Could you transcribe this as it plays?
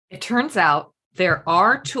It turns out there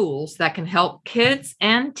are tools that can help kids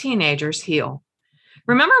and teenagers heal.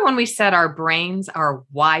 Remember when we said our brains are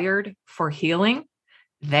wired for healing?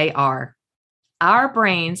 They are. Our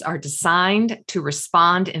brains are designed to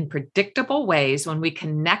respond in predictable ways when we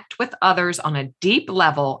connect with others on a deep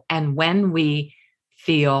level and when we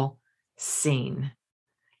feel seen.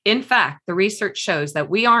 In fact, the research shows that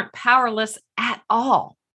we aren't powerless at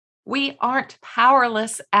all. We aren't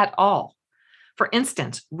powerless at all. For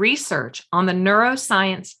instance, research on the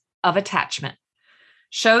neuroscience of attachment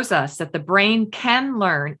shows us that the brain can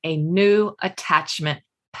learn a new attachment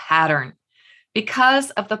pattern because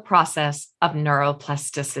of the process of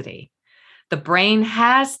neuroplasticity. The brain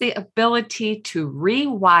has the ability to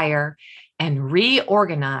rewire and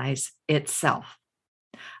reorganize itself.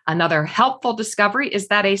 Another helpful discovery is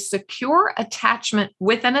that a secure attachment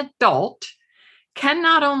with an adult can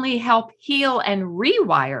not only help heal and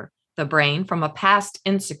rewire the brain from a past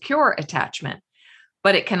insecure attachment,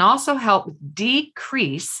 but it can also help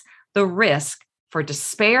decrease the risk for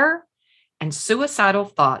despair and suicidal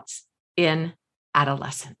thoughts in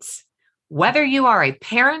adolescence. Whether you are a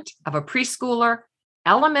parent of a preschooler,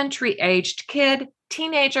 elementary aged kid,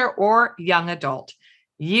 teenager, or young adult,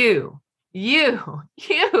 you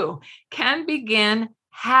can begin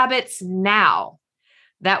habits now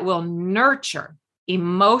that will nurture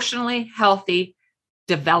emotionally healthy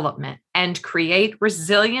development and create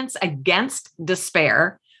resilience against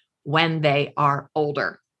despair when they are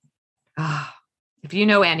older. If you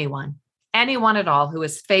know anyone at all who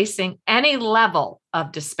is facing any level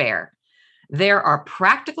of despair, there are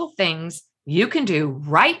practical things you can do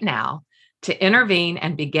right now to intervene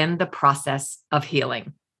and begin the process of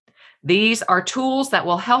healing. These are tools that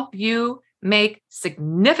will help you make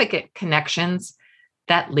significant connections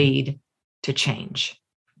that lead to change.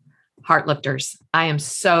 Heartlifters, I am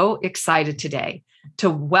so excited today to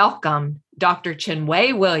welcome Dr.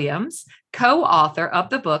 Chinwe Williams, co-author of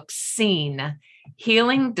the book Seen: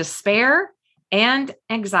 Healing Despair and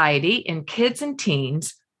Anxiety in Kids and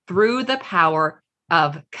Teens Through the Power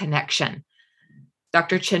of Connection.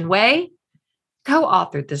 Dr. Chinwe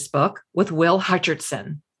co-authored this book with Will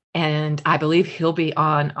Hutcherson, and I believe he'll be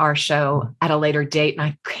on our show at a later date, and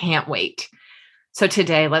I can't wait. So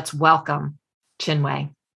today, let's welcome Chinwe.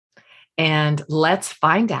 And let's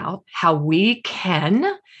find out how we can,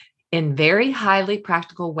 in very highly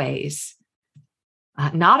practical ways,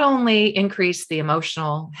 not only increase the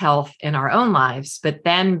emotional health in our own lives, but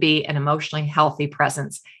then be an emotionally healthy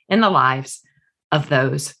presence in the lives of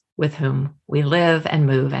those with whom we live and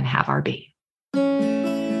move and have our being.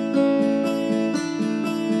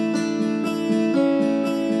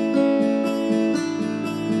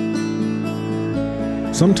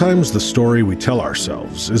 Sometimes the story we tell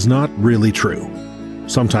ourselves is not really true.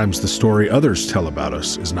 Sometimes the story others tell about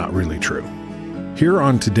us is not really true. Here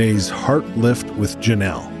on today's Heart Lift with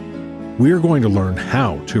Janelle, we are going to learn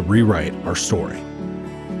how to rewrite our story.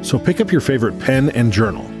 So pick up your favorite pen and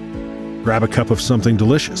journal, grab a cup of something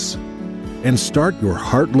delicious, and start your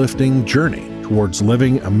heart-lifting journey towards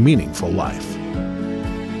living a meaningful life.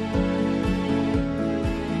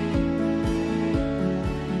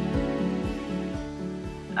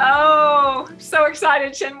 So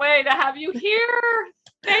excited, Chinwe, to have you here.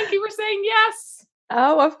 Thank you for saying yes.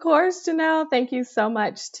 Oh, of course, Janelle. Thank you so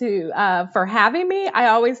much for having me. I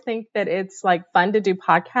always think that it's like fun to do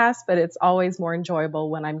podcasts, but it's always more enjoyable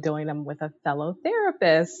when I'm doing them with a fellow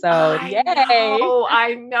therapist. So yay.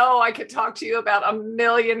 I know I could talk to you about a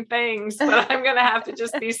million things, but I'm going to have to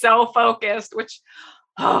just be so focused, which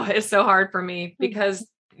is so hard for me because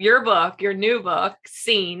your new book,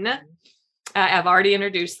 Seen, I've already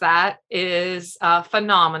introduced that, is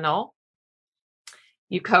phenomenal.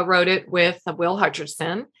 You co-wrote it with Will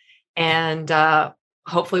Hutcherson, and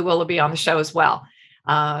hopefully Will be on the show as well.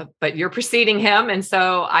 But you're preceding him, and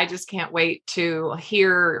so I just can't wait to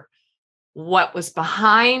hear what was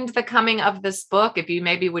behind the coming of this book. If you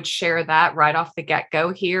maybe would share that right off the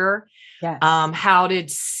get-go here. Yes. How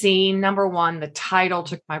did Seen, number one, the title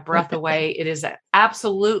took my breath away. It is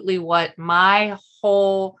absolutely what my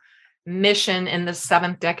whole mission in the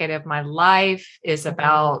 7th decade of my life is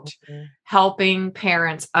about, helping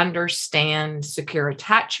parents understand secure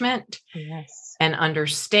attachment and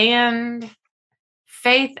understand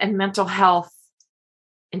faith and mental health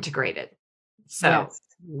integrated. So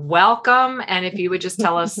welcome. And if you would just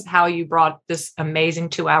tell us how you brought this amazing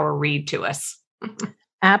 2-hour read to us.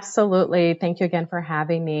 Absolutely. Thank you again for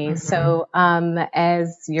having me. Mm-hmm. So,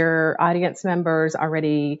 as your audience members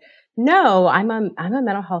already know, I'm a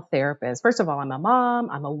mental health therapist. First of all, I'm a mom,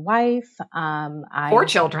 I'm a wife. 4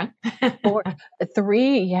 children.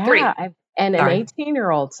 3. Yeah. 3. and an Sorry.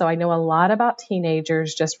 18-year-old. So I know a lot about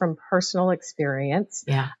teenagers just from personal experience.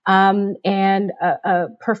 Yeah. And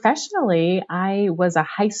professionally, I was a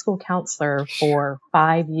high school counselor for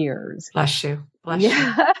 5 years. Bless you. Bless you.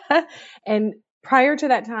 Yeah. And prior to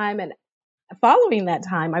that time and following that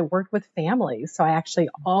time, I worked with families. So I actually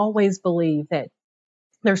always believe that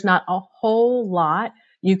there's not a whole lot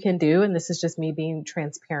you can do. And this is just me being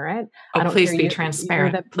transparent. I Oh, don't please care. be You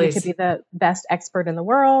transparent. you could Please. be the best expert in the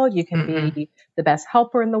world. You can Mm-mm. be the best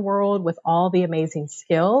helper in the world with all the amazing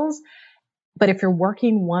skills. But if you're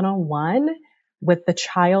working one-on-one with the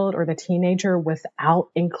child or the teenager without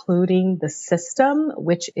including the system,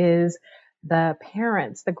 which is the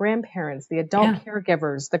parents, the grandparents, the adult Yeah.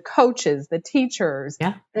 caregivers, the coaches, the teachers,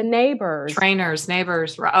 Yeah. the neighbors, Trainers,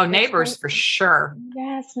 neighbors. Oh, neighbors for sure.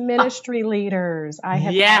 yes, ministry leaders.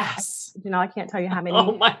 Yes. I can't tell you how many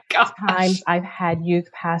Oh my gosh. times I've had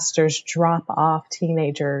youth pastors drop off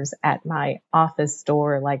teenagers at my office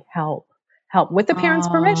door, like help with the parents'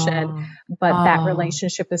 permission. But that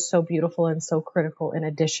relationship is so beautiful and so critical in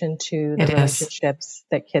addition to the It is. relationships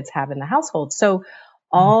that kids have in the household. So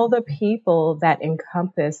all the people that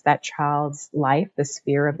encompass that child's life, the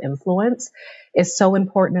sphere of influence, is so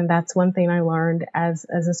important. And that's one thing I learned as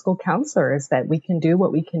a school counselor, is that we can do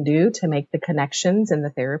what we can do to make the connections in the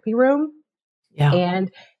therapy room. Yeah.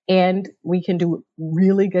 And we can do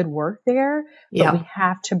really good work there, but Yeah. we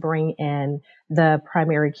have to bring in the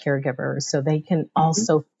primary caregivers so they can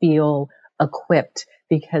also feel equipped,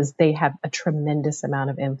 because they have a tremendous amount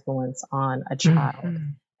of influence on a child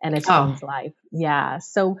and a teen's life. Yeah.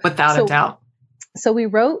 So without a doubt. So we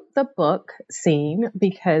wrote the book Seen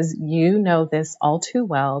because you know this all too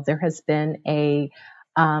well. There has been a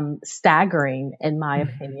staggering, in my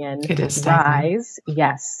opinion, It is staggering. rise,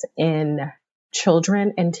 yes, in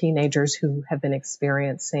children and teenagers who have been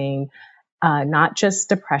experiencing not just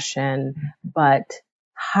depression, but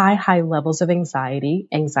high levels of anxiety.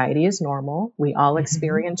 Anxiety is normal. We all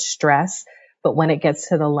experience stress, but when it gets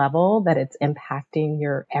to the level that it's impacting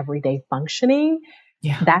your everyday functioning,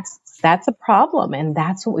 that's a problem. And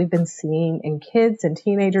that's what we've been seeing in kids and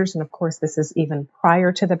teenagers. And of course, this is even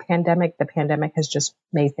prior to the pandemic. The pandemic has just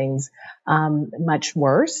made things much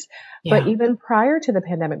worse. Yeah. But even prior to the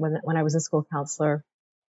pandemic, when I was a school counselor,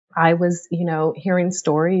 I was, hearing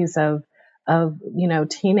stories of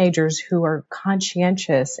teenagers who are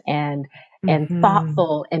conscientious and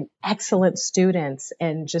thoughtful and excellent students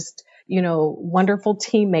and just, wonderful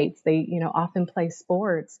teammates. They, often play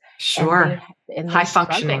sports. Sure. And high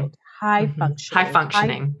functioning. High functioning. High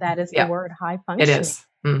functioning. That is the word, high functioning. It is.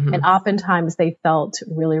 And oftentimes they felt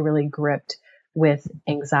really, really gripped with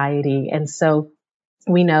anxiety. And so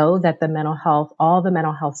we know that all the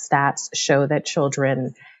mental health stats show that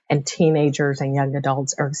children and teenagers and young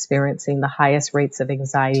adults are experiencing the highest rates of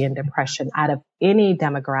anxiety and depression out of any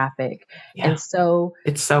demographic. Yeah. And so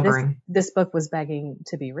it's sobering. This book was begging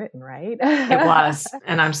to be written, right? It was.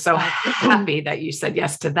 And I'm so happy that you said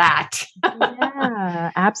yes to that.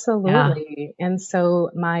 Yeah, absolutely. Yeah. And so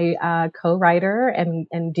my co-writer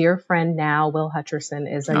and dear friend now, Will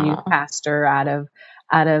Hutcherson, is a youth pastor out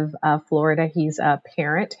of Florida. He's a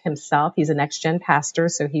parent himself. He's a next gen pastor.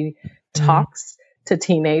 So he talks to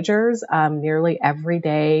teenagers nearly every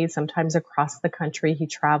day, sometimes across the country. He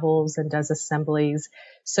travels and does assemblies.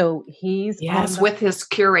 So he's with his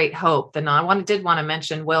Curate Hope. I did want to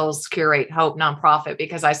mention Will's Curate Hope nonprofit,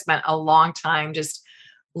 because I spent a long time just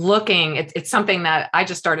looking. It's something that I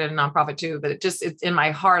just started a nonprofit too, but it's in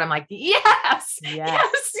my heart. I'm like, yes.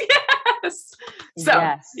 So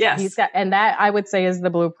yes. He's got, and that I would say is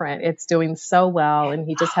the blueprint. It's doing so well. And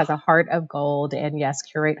he just has a heart of gold. And yes,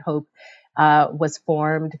 Curate Hope was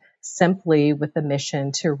formed simply with the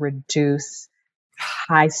mission to reduce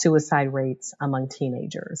high suicide rates among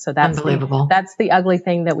teenagers. So that's unbelievable. That's the ugly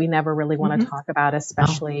thing that we never really want to talk about,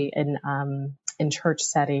 especially in church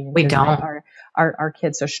settings. We don't. Our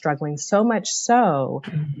kids are struggling so much so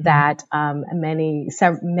that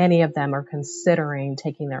many of them are considering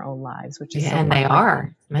taking their own lives, which is and they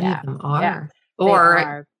are. Many of them are,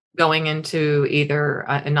 or going into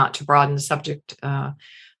either not to broaden the subject.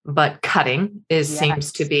 But cutting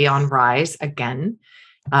seems to be on rise again.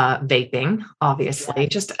 Vaping, obviously,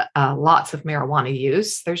 just lots of marijuana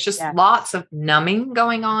use. There's just lots of numbing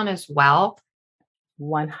going on as well.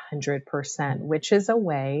 100%, which is a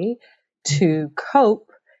way to cope.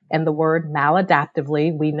 And the word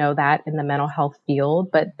maladaptively, we know that in the mental health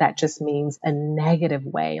field, but that just means a negative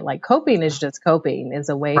way. Like coping is just coping, is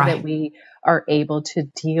a way that we are able to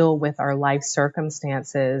deal with our life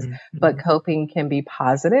circumstances. But coping can be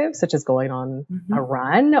positive, such as going on a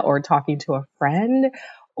run or talking to a friend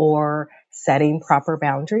or setting proper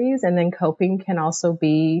boundaries. And then coping can also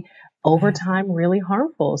be over time really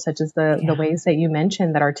harmful, such as the ways that you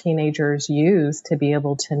mentioned that our teenagers use to be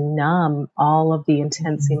able to numb all of the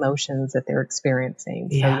intense emotions that they're experiencing.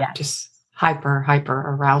 Yeah, So yes. just hyper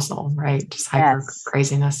arousal, right? Just hyper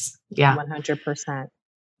craziness. Yeah. 100%.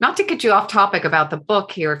 Not to get you off topic about the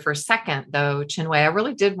book here for a second, though, Chinwe, I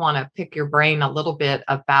really did want to pick your brain a little bit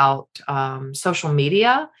about social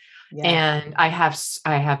media. Yeah. And I have,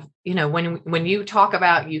 when you talk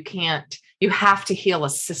about you have to heal a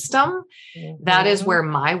system. Mm-hmm. That is where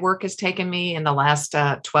my work has taken me in the last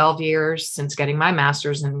 12 years since getting my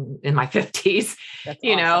master's in my 50s. That's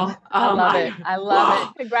awesome. I love it. I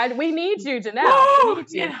love it. We need you, Janelle. We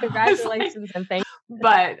need you. Congratulations and thank you.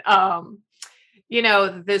 But,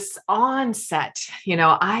 this onset,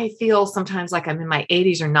 I feel sometimes like I'm in my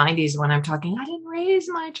 80s or 90s when I'm talking, I didn't raise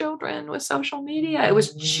my children with social media. It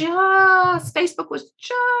was Facebook was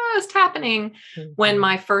just happening when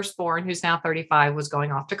my firstborn, who's now 35, was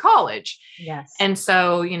going off to college. Yes. And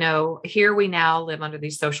so, here we now live under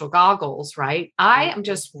these social goggles, right? I am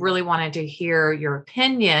just really wanted to hear your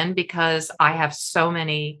opinion because I have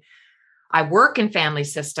I work in family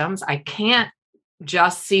systems. I can't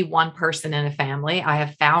just see one person in a family. I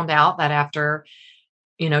have found out that after,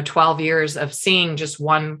 12 years of seeing just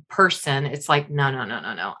one person, it's like, no.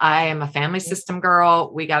 I am a family system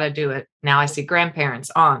girl. We got to do it. Now I see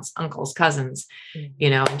grandparents, aunts, uncles, cousins,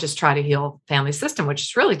 and just try to heal family system, which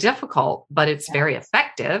is really difficult, but it's very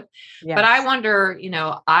effective. Yes. But I wonder,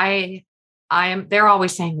 they're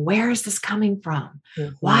always saying, where is this coming from?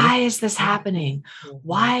 Mm-hmm. Why is this happening? Mm-hmm.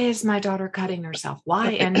 Why is my daughter cutting herself?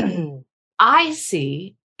 Why? And I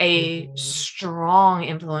see a strong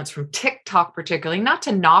influence from TikTok, particularly, not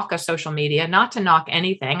to knock a social media, not to knock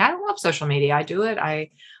anything. I love social media. I do it. I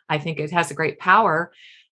think it has a great power,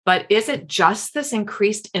 but is it just this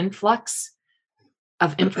increased influx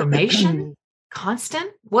of information constant?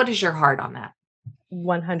 What is your heart on that?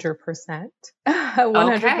 100%. 100%.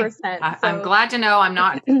 Okay. I'm glad to know I'm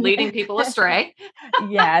not leading people astray.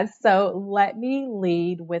 Yes. So let me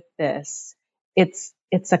lead with this. It's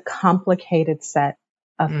a complicated set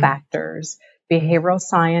of factors. Behavioral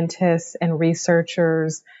scientists and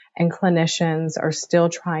researchers and clinicians are still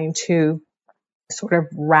trying to sort of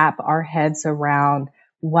wrap our heads around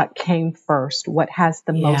what came first, what has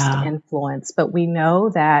the most influence. But we know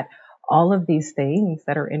that all of these things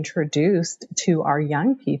that are introduced to our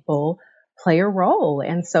young people play a role.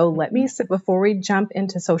 And so let me say, before we jump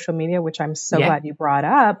into social media, which I'm so glad you brought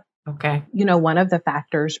up, okay. One of the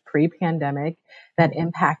factors pre-pandemic that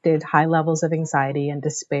impacted high levels of anxiety and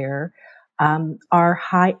despair are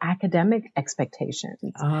high academic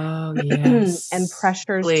expectations. Oh, yes. And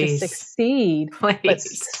pressures to succeed. But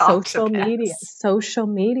social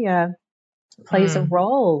media plays a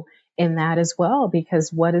role in that as well,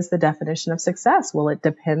 because what is the definition of success? Well, it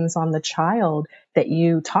depends on the child that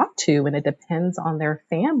you talk to, and it depends on their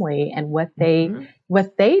family and what they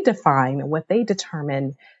define, what they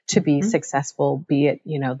determine to be successful, be it,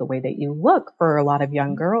 the way that you look. For a lot of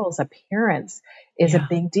young girls, appearance is a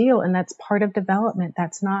big deal, and that's part of development.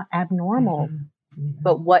 That's not abnormal.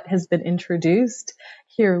 But what has been introduced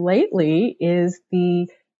here lately is the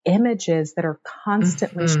images that are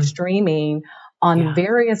constantly streaming on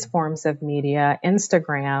various forms of media.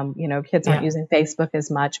 Instagram, kids aren't using Facebook as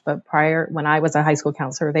much, but when I was a high school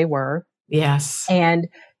counselor, they were. Yes. And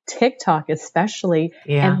TikTok especially.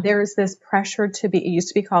 Yeah. And there's this pressure it used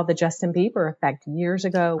to be called the Justin Bieber effect years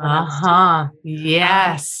ago.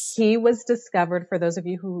 Yes. He was discovered, for those of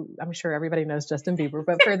you who, I'm sure everybody knows Justin Bieber,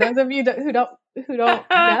 but for those of you who don't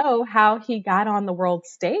know how he got on the world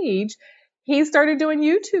stage, he started doing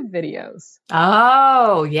YouTube videos.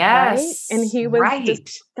 Oh, yes. Right? And he was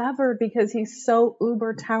discovered because he's so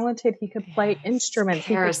uber talented. He could play instruments.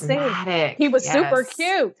 He could sing. He was super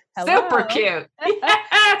cute. Hello. Super cute.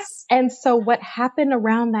 Yes. And so what happened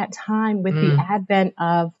around that time with the advent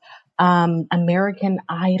of American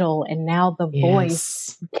Idol and now The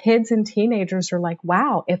Voice, kids and teenagers are like,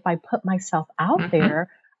 wow, if I put myself out there,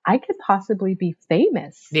 I could possibly be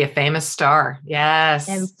famous. Be a famous star. Yes.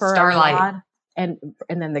 And for Starlight. And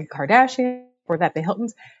then the Kardashians, or that the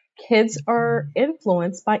Hiltons, kids are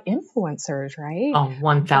influenced by influencers, right? Oh,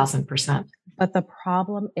 1,000%. But the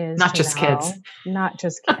problem is not just kids. Not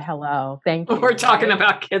just kids. Hello. Thank you. We're talking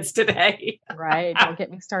about kids today. Right. Don't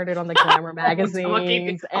get me started on the Glamour magazines. I'm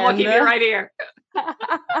gonna keep you right here.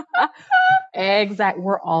 Exactly.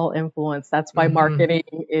 We're all influenced. That's why marketing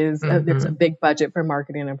is, there's a big budget for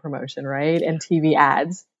marketing and promotion, right? And TV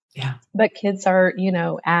ads. Yeah. But kids are,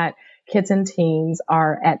 at kids and teens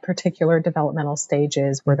are at particular developmental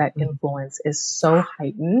stages where that influence is so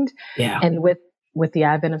heightened. Yeah. And with the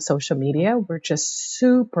advent of social media, we're just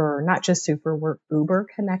not just super, we're uber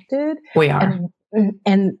connected. We are.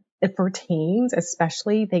 And for teens,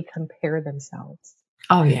 especially, they compare themselves.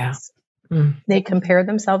 Oh, yeah. They compare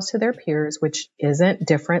themselves to their peers, which isn't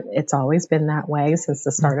different. It's always been that way since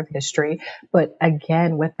the start of history. But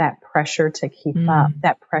again, with that pressure to keep up,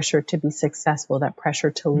 that pressure to be successful, that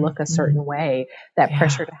pressure to look a certain way, that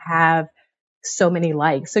pressure to have so many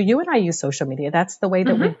likes. So you and I use social media. That's the way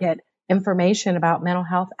that we get information about mental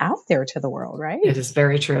health out there to the world, right? It is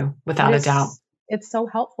very true, without a doubt. It's so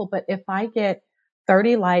helpful. But if I get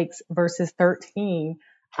 30 likes versus 13,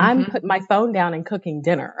 I'm putting my phone down and cooking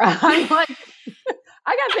dinner. I'm like,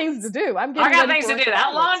 I got things to do. I got things to do.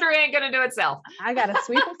 That laundry ain't going to do itself. I got to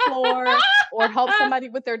sweep the floor or help somebody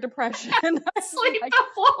with their depression. Sweep the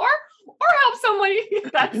floor or help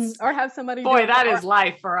somebody. Or have somebody. Boy, that is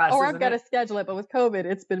life for us. Or I've got to schedule it. But with COVID,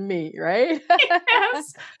 it's been me, right?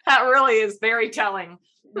 Yes, that really is very telling.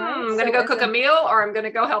 I'm going to go cook a meal, or I'm going to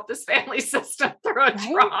go help this family system through a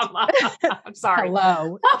trauma. I'm sorry.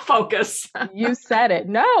 Hello. Focus. You said it.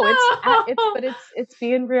 No, it's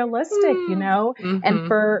being realistic, you know,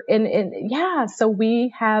 and so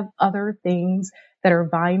we have other things that are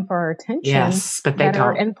vying for our attention. Yes, but they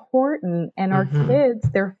are important. And our kids,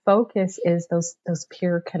 their focus is those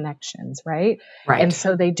peer connections, right? Right. And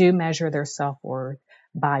so they do measure their self-worth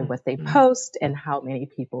by what they post and how many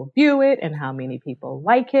people view it and how many people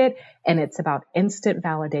like it. And it's about instant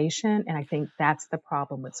validation. And I think that's the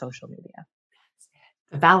problem with social media.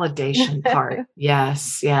 The validation part.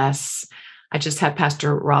 Yes. I just had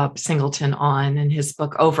Pastor Rob Singleton on in his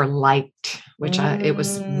book Overliked, which it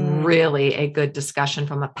was really a good discussion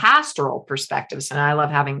from a pastoral perspective. So I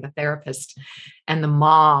love having the therapist and the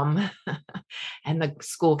mom and the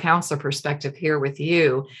school counselor perspective here with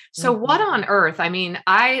you. So what on earth? I mean,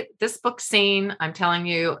 this book scene, I'm telling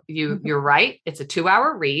you, you're right. It's a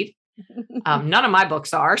 2-hour read. None of my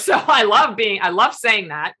books are. So I love saying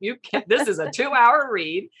that this is a 2-hour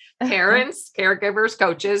read. Parents, caregivers,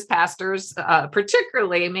 coaches, pastors,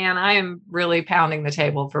 particularly, man, I am really pounding the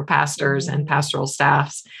table for pastors and pastoral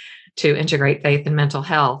staffs to integrate faith and mental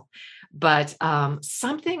health. But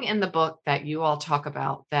something in the book that you all talk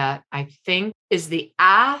about that I think is the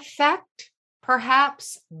affect,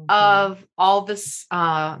 perhaps, of all this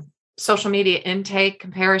social media intake,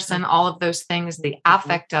 comparison, all of those things, the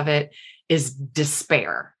affect of it is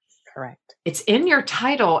despair. Correct. It's in your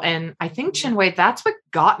title. And I think, Chinwe, that's what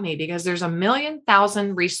got me, because there's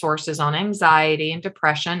 1,000,000 resources on anxiety and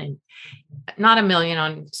depression, and not 1,000,000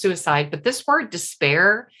 on suicide. But this word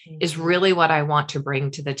despair is really what I want to bring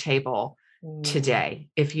to the table today.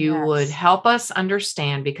 If you would help us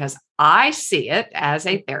understand, because I see it as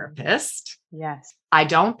a therapist. Yes. I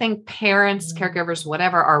don't think parents, caregivers,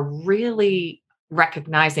 whatever, are really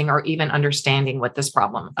recognizing or even understanding what this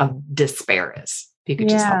problem of despair is. If you could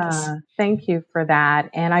just help us. Thank you for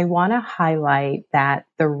that. And I want to highlight that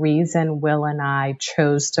the reason Will and I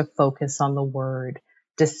chose to focus on the word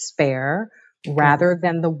despair rather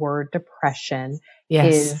than the word depression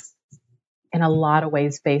is in a lot of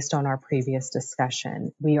ways based on our previous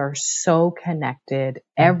discussion. We are so connected.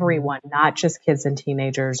 Everyone, not just kids and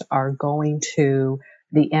teenagers, are going to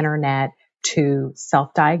the internet to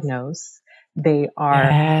self-diagnose. They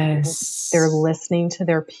are, they're listening to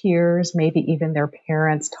their peers, maybe even their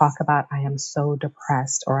parents talk about, I am so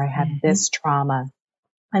depressed, or I have this trauma.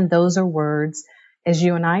 And those are words, as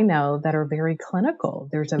you and I know, that are very clinical.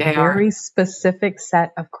 There's a very specific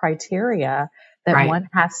set of criteria that one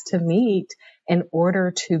has to meet in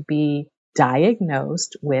order to be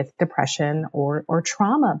diagnosed with depression or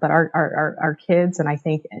trauma. But our kids, and I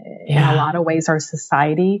think in a lot of ways, our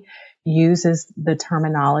society uses the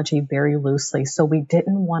terminology very loosely. So we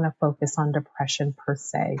didn't want to focus on depression per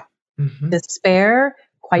se. Despair,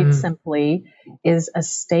 quite simply, is a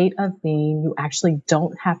state of being. You actually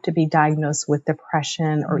don't have to be diagnosed with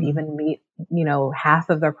depression or even meet, half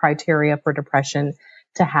of the criteria for depression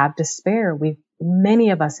to have despair. Many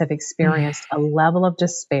of us have experienced a level of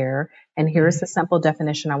despair. And here's the simple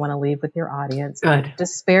definition I want to leave with your audience. Good.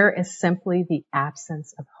 Despair is simply the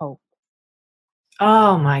absence of hope.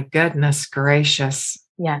 Oh my goodness gracious.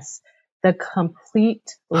 Yes. The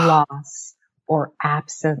complete loss or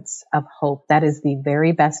absence of hope. That is the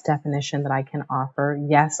very best definition that I can offer.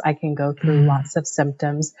 Yes, I can go through lots of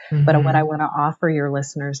symptoms, but what I want to offer your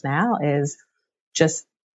listeners now is just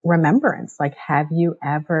remembrance. Like, have you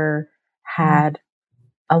ever had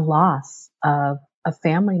a loss of a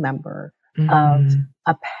family member, of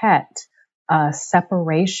a pet, a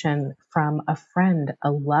separation from a friend,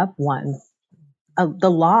 a loved one,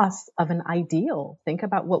 the loss of an ideal. Think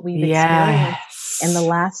about what we've experienced in the Yes.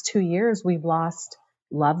 last 2 years. We've lost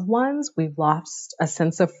loved ones. We've lost a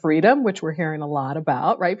sense of freedom, which we're hearing a lot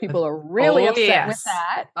about, right? People are really Oh, upset with yes.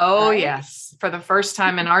 that, Oh, right? yes. For the first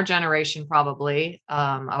time in our generation, probably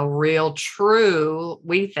a real, true,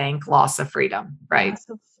 we think, loss of freedom, right? Loss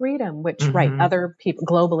of freedom, which, right, Hmm. other people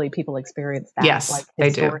globally, people experience that like Yes, they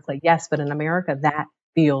do. historically. Yes, but in America, that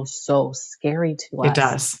feels so scary to It us.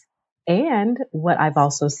 does. And what I've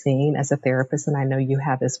also seen as a therapist, and I know you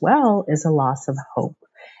have as well, is a loss of hope.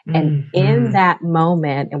 And in Hmm. that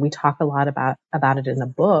moment, and we talk a lot about it in the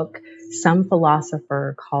book, some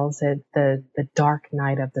philosopher calls it the dark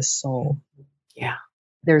night of the soul. Yeah.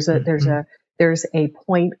 There's a there's Hmm. a there's a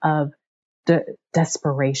point of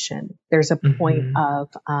desperation. There's a point Hmm.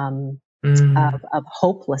 of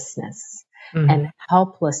hopelessness and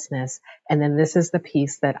helplessness. And then this is the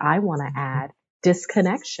piece that I want to add: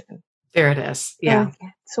 disconnection. There it is. So Yeah.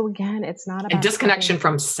 again, it's not And about disconnection stepping.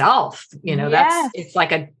 from self, Yes. it's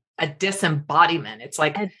like a disembodiment. It's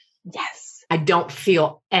like, And yes. I don't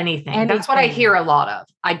feel anything. That's what I hear a lot of.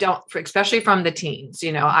 I don't, especially from the teens,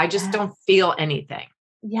 I just Yes. don't feel anything.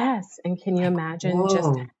 Yes. And can you Like, imagine just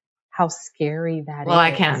whoa. how scary that Well, I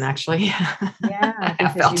is? can actually. Yeah, I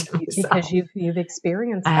have felt it myself. you've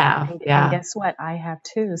experienced I that, have. and Yeah. guess what? I have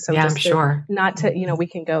too. So Yeah, I'm just to, sure. not to, we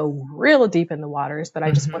can go real deep in the waters, but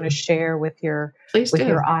I just want to share with your Please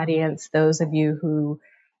do. audience, those of you who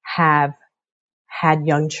have had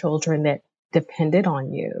young children that depended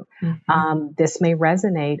on you. This may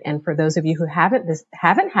resonate, and for those of you who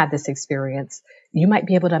haven't had this experience, you might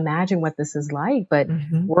be able to imagine what this is like. But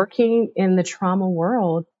working in the trauma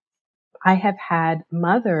world, I have had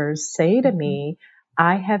mothers say to me,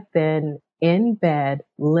 I have been in bed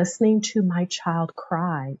listening to my child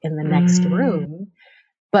cry in the next room,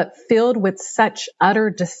 but filled with such utter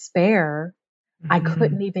despair, I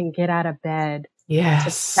couldn't even get out of bed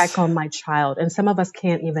to check on my child. And some of us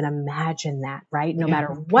can't even imagine that, right? No matter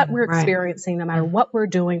what we're experiencing, no matter what we're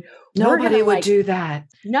doing, Nobody would do that.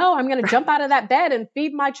 No, I'm going to jump out of that bed and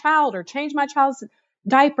feed my child or change my child's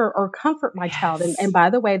diaper or comfort my child. And by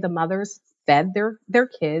the way, the mothers fed their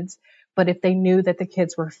kids, but if they knew that the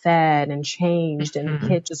kids were fed and changed and the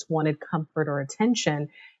kid just wanted comfort or attention,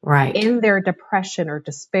 right, in their depression or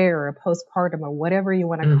despair or postpartum or whatever you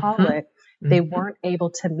want to call it, they weren't able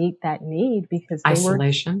to meet that need because they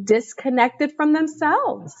isolation, were disconnected from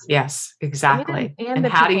themselves. Yes, exactly. And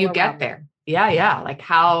how do you people get around there? Yeah. Like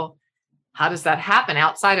how does that happen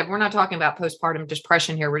outside of, we're not talking about postpartum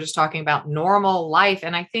depression here. We're just talking about normal life.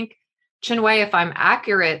 And I think, Chinwe, if I'm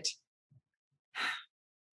accurate,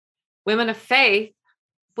 women of faith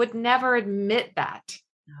would never admit that.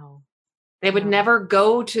 No. They would never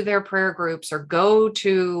go to their prayer groups or go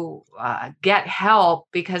to get help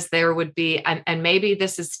because there would be, and maybe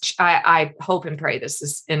this is, I hope and pray this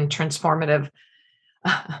is in transformative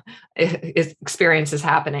experiences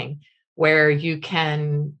happening where you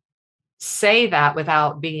can say that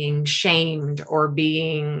without being shamed or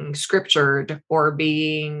being scriptured or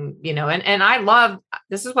being, and I love,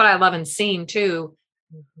 this is what I love and seeing too.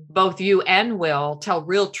 Both you and Will tell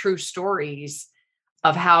real true stories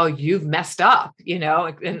of how you've messed up,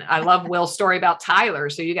 and I love Will's story about Tyler.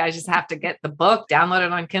 So you guys just have to get the book, download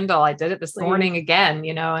it on Kindle. I did it this morning again,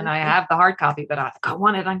 and I have the hard copy, but I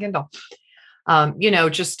want it on Kindle.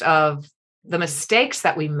 Just of the mistakes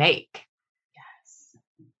that we make.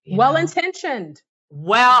 Yes. Well-intentioned.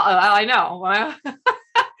 Well, I know.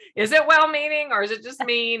 Is it well-meaning or is it just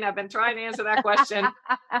mean? I've been trying to answer that question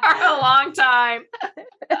for a long time.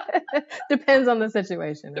 Depends on the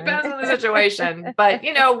situation. Right? Depends on the situation. But,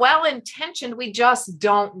 well-intentioned, we just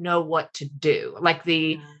don't know what to do. Like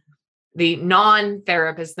the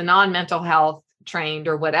non-therapist, the non-mental health trained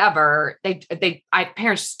or whatever,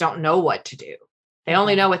 parents just don't know what to do. They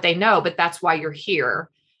only know what they know, but that's why you're here.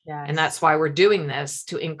 Yes. And that's why we're doing this,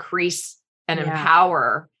 to increase and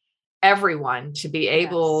empower everyone to be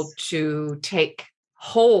able to take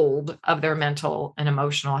hold of their mental and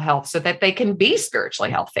emotional health so that they can be spiritually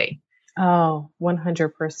healthy. Oh,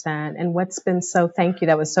 100%. And what's been thank you.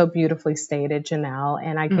 That was so beautifully stated, Janelle.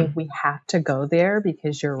 And I think we have to go there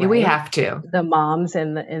because you're right. We have to. The moms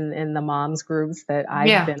in the moms groups that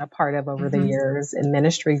I've been a part of over the years, in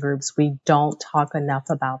ministry groups, we don't talk enough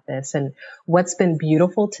about this. And what's been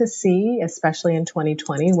beautiful to see, especially in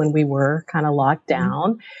 2020 when we were kind of locked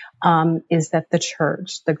down, is that the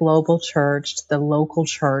church, the global church, the local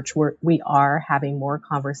church, we are having more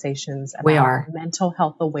conversations We about are. mental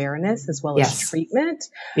health awareness as well as Yes. treatment.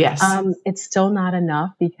 Yes. It's still not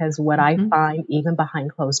enough because what I Mhm. find even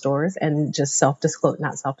behind closed doors and just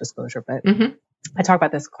not self-disclosure, but Mhm. I talk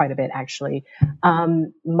about this quite a bit actually.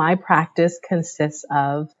 My practice consists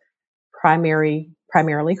of primarily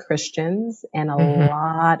Christians and a Mhm.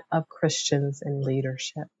 lot of Christians in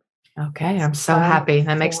leadership. Okay. I'm so Some happy.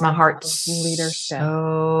 That makes my form heart of leadership.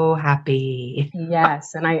 so happy.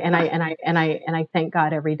 Yes, and I thank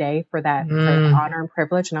God every day for that honor and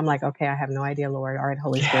privilege. And I'm like, okay, I have no idea, Lord. All right,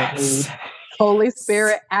 Holy Spirit, lead. Yes. Holy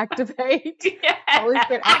Spirit, activate. Yeah. Holy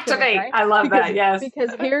Spirit, activate. Right? I love that. Yes.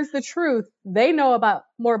 Because here's the truth: they know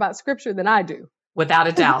more about Scripture than I do. Without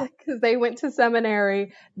a doubt. Because they went to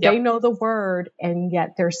seminary, Yep. they know the word, and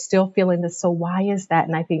yet they're still feeling this. So why is that?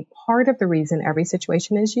 And I think part of the reason every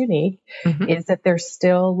situation is unique Mhm. is that there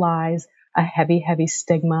still lies a heavy, heavy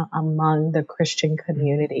stigma among the Christian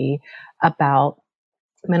community about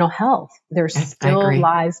mental health. There still agree.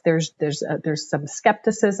 lies, there's some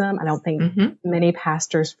skepticism. I don't think Mhm. many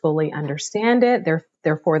pastors fully understand it.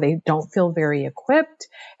 Therefore, they don't feel very equipped.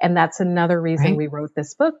 And that's another reason Right. we wrote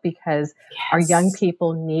this book, because our young Yes.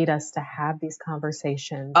 people need us to have these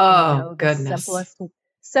conversations Oh, and know the goodness.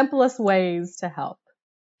 simplest ways to help.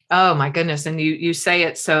 Oh my goodness. And you say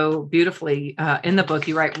it so beautifully in the book.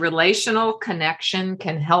 You write, relational connection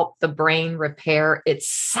can help the brain repair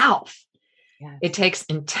itself. Yes. It takes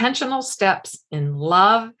intentional steps in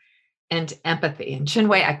love and empathy. And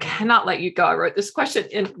Chinwe, I cannot let you go. I wrote this question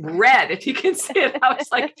in red. If you can see it, I was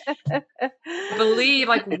like, believe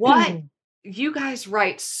like what you guys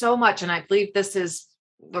write so much. And I believe this is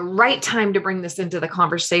the right time to bring this into the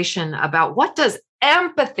conversation about what does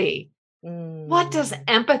empathy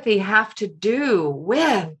have to do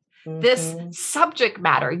with this subject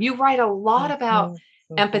matter? You write a lot about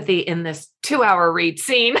empathy in this 2-hour read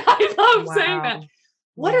scene. I love saying that.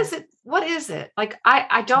 What is it? What is it? Like,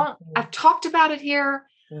 I've talked about it here.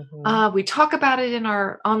 We talk about it in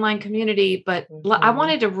our online community, but I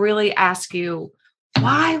wanted to really ask you,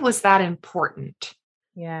 why was that important?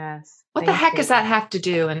 Yes. What the heck does that have to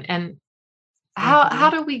do? And how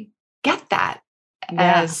do we get that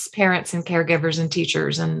as parents and caregivers and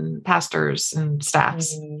teachers and pastors and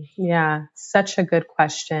staffs? Yeah, such a good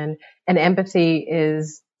question. And empathy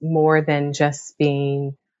is more than just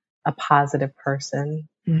being a positive person.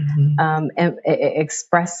 And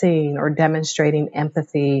expressing or demonstrating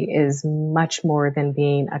empathy is much more than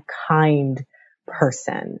being a kind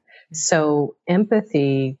person. So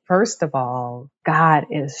empathy, first of all, God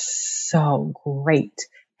is so great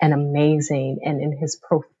and amazing, and in his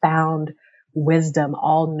profound wisdom,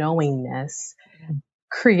 all knowingness,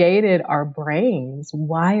 created our brains,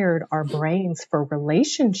 wired our brains for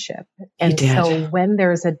relationship. And so when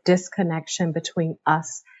there's a disconnection between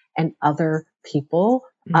us and other people,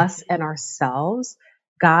 us and ourselves,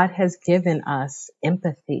 God has given us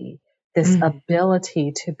empathy, this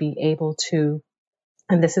ability to be able to,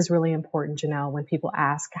 and this is really important, Janelle, when people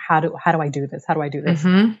ask, how do I do this? How do I do this?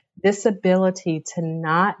 This ability to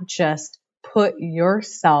not just put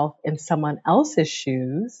yourself in someone else's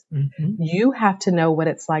shoes. You have to know what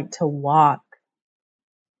it's like to walk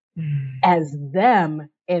as them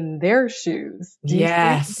in their shoes. Do you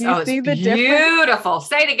see the difference? Beautiful.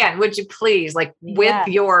 Say it again, would you please? Like with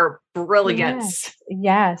your brilliance.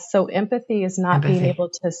 Yes. So empathy is not being able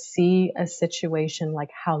to see a situation like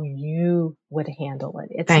how you would handle it.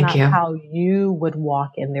 It's not how you would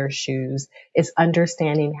walk in their shoes. It's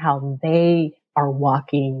understanding how they are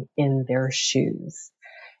walking in their shoes.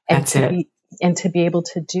 And to be able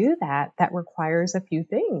to do that, that requires a few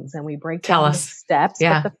things. And we break down the steps.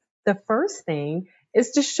 Yeah. But the first thing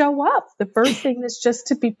is to show up. The first thing is just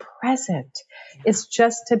to be present. It's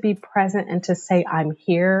just to be present and to say, I'm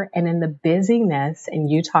here. And in the busyness, and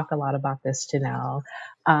you talk a lot about this, Janelle,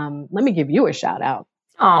 let me give you a shout out.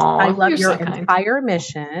 I love your entire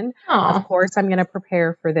mission. Of course, I'm going to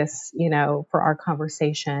prepare for this, for our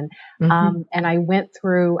conversation. And I went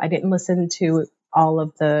through, I didn't listen to all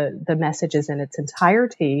of the messages in its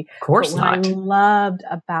entirety. Of course not. What I loved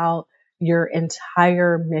about your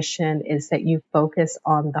entire mission is that you focus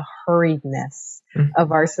on the hurriedness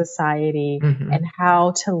of our society and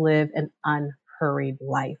how to live an unhurried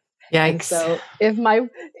life. Yikes. And so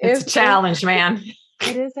it's a challenge, man.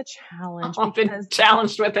 It is a challenge. I've been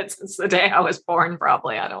challenged with it since the day I was born,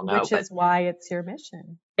 probably. I don't know. Which is why it's your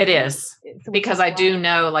mission. It is. Because I do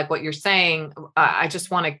know, like what you're saying, I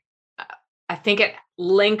think it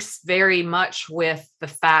links very much with the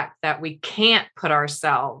fact that we can't put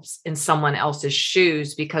ourselves in someone else's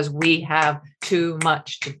shoes because we have too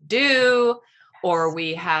much to do, or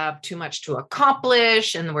we have too much to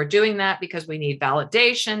accomplish. And we're doing that because we need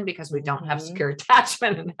validation, because we don't have secure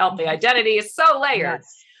attachment and healthy identity. It's so layered.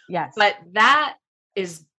 Yes. But that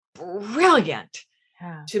is brilliant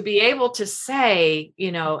to be able to say,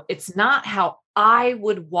 it's not how I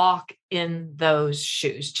would walk in those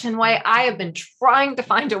shoes. Chinwe, I have been trying to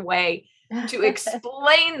find a way to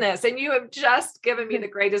explain this, and you have just given me the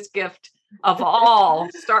greatest gift of all.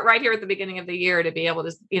 Start right here at the beginning of the year to be able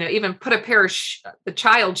to, even put a pair of the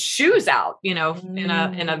child's shoes out, in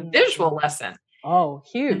a visual lesson. Oh,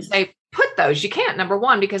 huge. And say, put those. You can't, number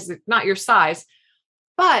one, because it's not your size.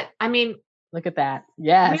 But I mean, look at that.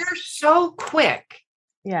 Yes. We're so quick.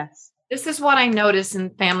 Yes. This is what I notice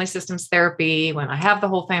in family systems therapy when I have the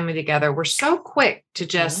whole family together. We're so quick to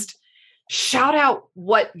just shout out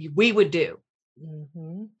what we would do.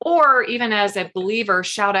 Or even as a believer,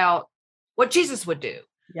 shout out what Jesus would do.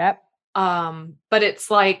 Yep. But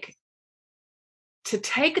it's like to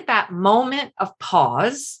take that moment of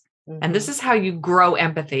pause, and this is how you grow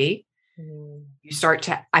empathy. You start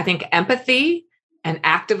to, I think empathy and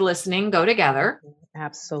active listening go together.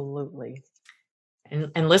 Absolutely.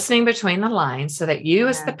 And listening between the lines so that you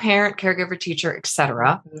as the parent, caregiver, teacher,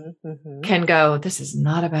 etc., can go, this is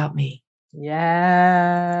not about me.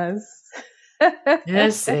 Yes.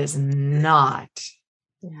 This is not.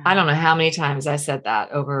 I don't know how many times I said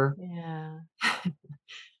that over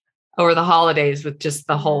the holidays with just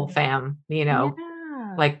the whole fam,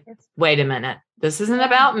 like, wait a minute, this isn't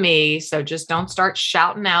about me. So just don't start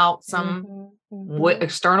shouting out some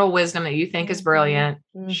external wisdom that you think is brilliant.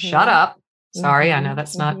 Shut up. Sorry. I know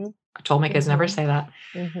that's not, I told my kids never say that.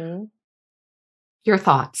 Your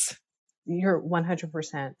thoughts. You're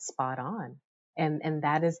 100% spot on. And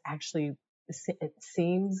that is actually, it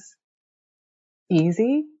seems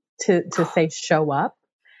easy to say, show up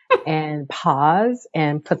and pause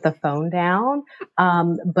and put the phone down.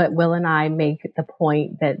 But Will and I make the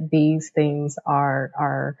point that these things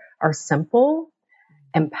are simple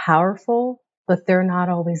and powerful, but they're not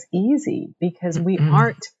always easy because we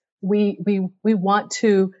aren't, we want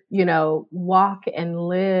to, walk and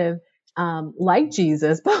live like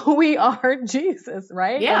Jesus, but we aren't Jesus,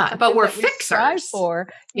 right? Yeah, but we're fixers. We're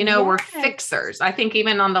Yes. fixers. I think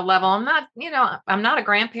even on the level, I'm not a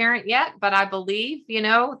grandparent yet, but I believe,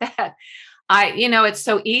 that it's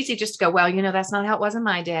so easy just to go, well, that's not how it was in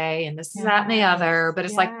my day. And this is that and the other, but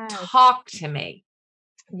it's like, talk to me.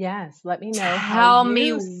 Yes. Let me know Tell how me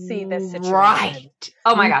you see this situation. Right.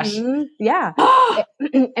 Oh my gosh. Yeah.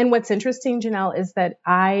 And what's interesting, Janelle, is that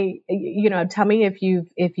tell me if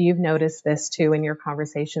you've noticed this too in your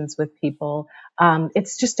conversations with people.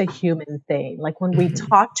 It's just a human thing. Like when we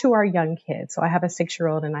talk to our young kids, so I have a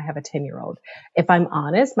 6-year-old and I have a 10-year-old. If I'm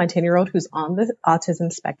honest, my 10-year-old who's on the autism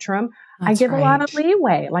spectrum, I give a lot of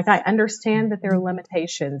leeway. Like I understand that there are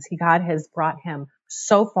limitations. God has brought him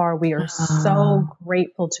so far. We are so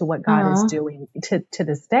grateful to what God is doing to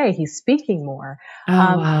this day. He's speaking more.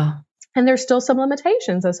 Wow. And there's still some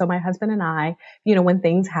limitations. And so my husband and I, when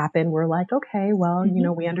things happen, we're like, okay, well,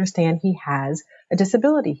 we understand he has a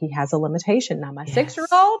disability. He has a limitation. Now my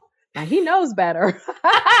 6-year-old, now he knows better.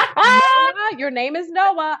 Noah, your name is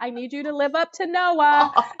Noah. I need you to live up to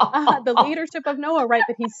Noah, the leadership of Noah, right?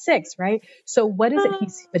 But he's 6, right? So what is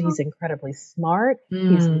it? He's incredibly smart.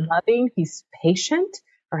 He's loving. He's patient,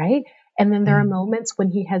 right? And then there are moments when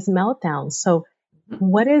he has meltdowns. So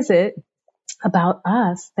what is it about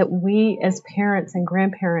us that we as parents and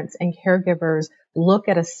grandparents and caregivers look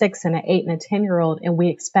at a 6 and an 8 and a 10-year-old and we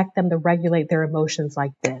expect them to regulate their emotions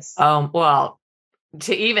like this? Well,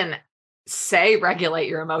 to even say regulate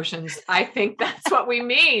your emotions, I think that's what we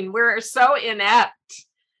mean. We're so inept,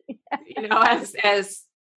 as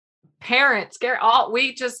parents,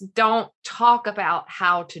 we just don't talk about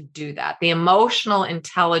how to do that. The emotional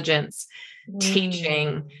intelligence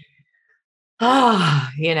teaching,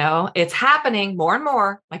 it's happening more and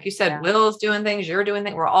more. Like you said, Will's doing things, you're doing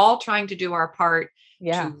things. We're all trying to do our part.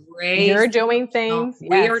 To raise. You're doing things.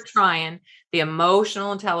 We are trying the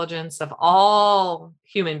emotional intelligence of all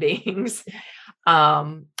human beings.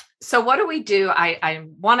 So what do we do? I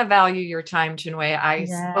want to value your time,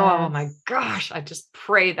 Chinwe. Oh my gosh, I just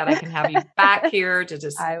pray that I can have you back here to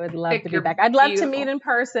just. I would love to be back. I'd love to meet in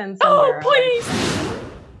person somewhere. Oh, please.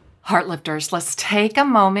 Heartlifters, let's take a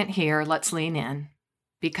moment here. Let's lean in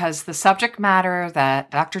because the subject matter that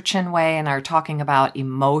Dr. Chinwe and I are talking about,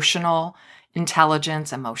 emotional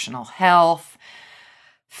intelligence, emotional health,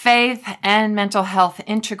 faith, and mental health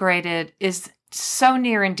integrated, is so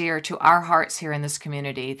near and dear to our hearts here in this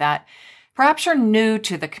community that perhaps you're new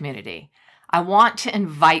to the community. I want to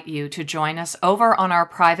invite you to join us over on our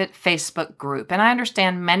private Facebook group. And I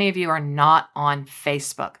understand many of you are not on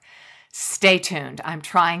Facebook. Stay tuned. I'm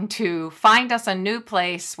trying to find us a new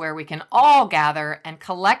place where we can all gather and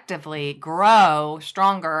collectively grow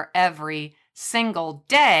stronger every single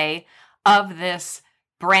day of this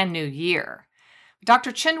brand new year.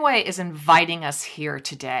 Dr. Chinwe is inviting us here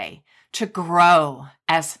today to grow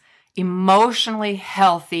as emotionally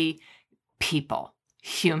healthy people,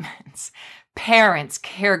 humans, parents,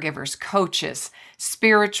 caregivers, coaches,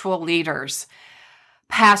 spiritual leaders,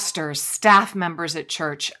 pastors, staff members at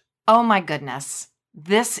church. Oh my goodness,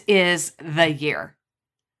 this is the year.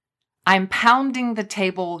 I'm pounding the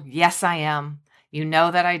table. Yes, I am. You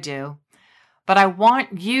know that I do. But I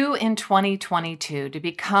want you in 2022 to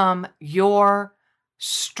become your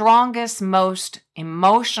strongest, most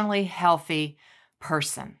emotionally healthy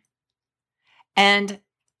person. And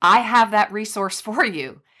I have that resource for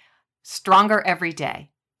you. Stronger Every Day,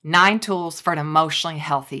 9 Tools for an Emotionally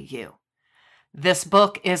Healthy You. This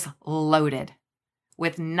book is loaded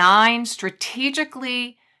with 9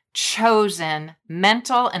 strategically chosen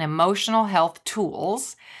mental and emotional health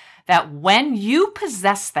tools that when you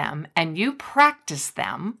possess them and you practice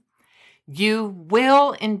them, you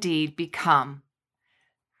will indeed become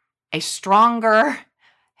a stronger,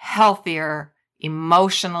 healthier,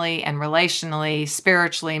 emotionally and relationally,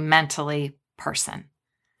 spiritually, mentally person.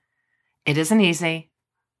 It isn't easy.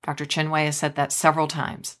 Dr. Chinwe has said that several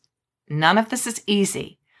times. None of this is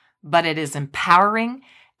easy, but it is empowering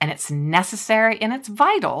and it's necessary and it's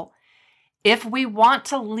vital if we want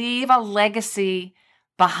to leave a legacy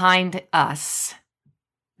behind us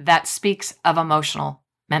that speaks of emotional,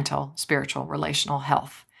 mental, spiritual, relational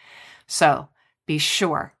health. So be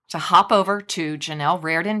sure to hop over to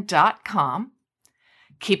JanelleReardon.com.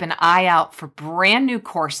 Keep an eye out for brand new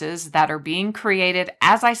courses that are being created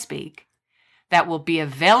as I speak that will be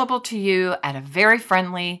available to you at a very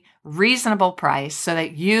friendly, reasonable price so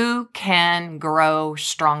that you can grow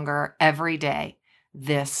stronger every day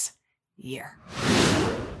this year.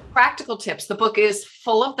 Practical tips. The book is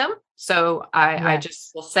full of them. So I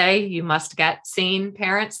just will say you must get seen,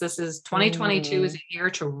 parents. This is 2022 is a year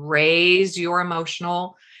to raise your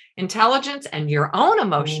emotional intelligence and your own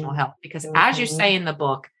emotional health. Because as you say in the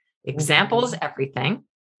book, example is everything.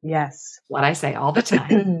 Yes. What I say all the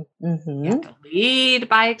time. You have to lead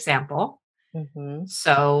by example.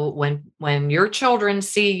 So when your children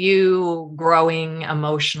see you growing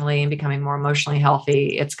emotionally and becoming more emotionally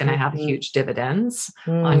healthy, it's going to have huge dividends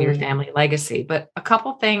on your family legacy. But a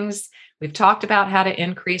couple things we've talked about: how to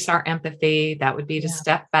increase our empathy. That would be to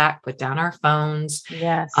step back, put down our phones,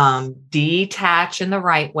 detach in the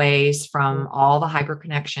right ways from all the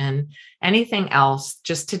hyperconnection. Anything else,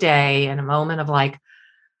 just today in a moment of like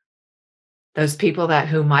those people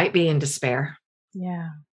who might be in despair. Yeah.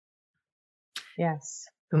 Yes.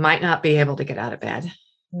 Who might not be able to get out of bed.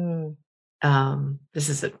 This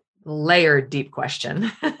is a layered, deep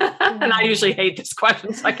question. And I usually hate this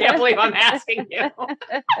question, so I can't believe I'm asking you.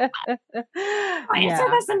 I'll answer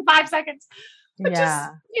this in 5 seconds. But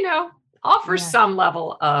just, offer some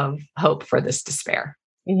level of hope for this despair.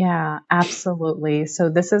 Yeah, absolutely. So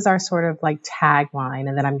this is our sort of like tagline,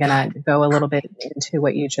 and then I'm going to go a little bit into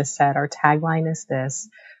what you just said. Our tagline is this: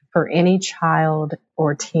 for any child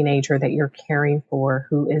or teenager that you're caring for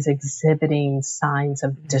who is exhibiting signs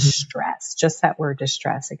of distress, just that word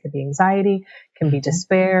distress. It could be anxiety, it can be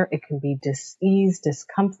despair, it can be dis-ease,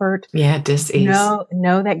 discomfort. Yeah, dis-ease.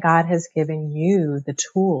 Know that God has given you the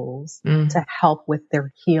tools to help with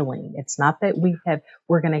their healing. It's not that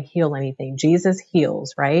we're going to heal anything. Jesus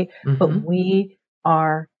heals, right? But we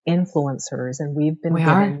are influencers, and we've been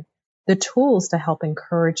given the tools to help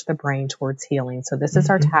encourage the brain towards healing. So this is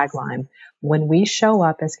our tagline. When we show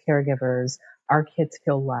up as caregivers, our kids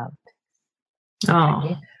feel loved.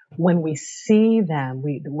 Okay? When we see them,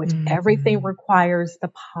 which everything requires the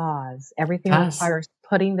pause. Everything requires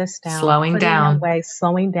putting this down, slowing down,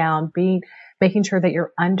 making sure that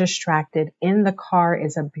you're undistracted. In the car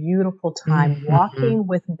is a beautiful time. Walking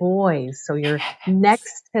with boys, so you're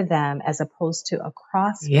next to them as opposed to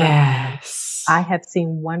across from them. I have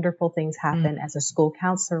seen wonderful things happen as a school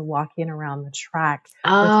counselor walking around the track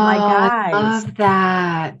with my guys. I love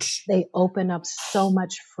that. They open up so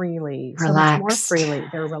much freely, Relaxed. so much more freely.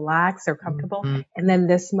 They're relaxed, they're comfortable. And then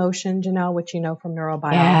this motion, Janelle, which you know from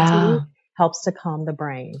neurobiology, helps to calm the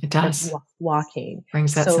brain. It does. Walking.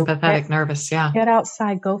 Brings that sympathetic nervous. Get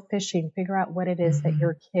outside, go fishing, figure out what it is that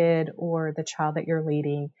your kid or the child that you're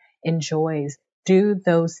leading enjoys. do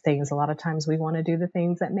those things. A lot of times we want to do the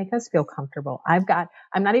things that make us feel comfortable.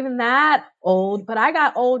 I'm not even that old, but I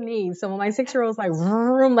got old knees. So when my 6-year-old's like,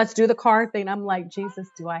 let's do the car thing, I'm like, Jesus,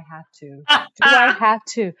 do I have to? Do I have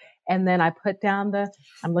to? And then I put down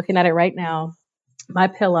I'm looking at it right now, my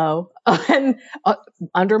pillow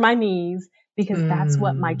under my knees, because that's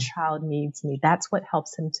what my child needs me. That's what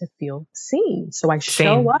helps him to feel seen. So I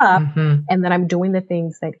show up and then I'm doing the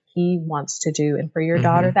things that he wants to do. And for your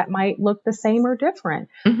daughter, that might look the same or different.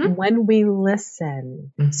 When we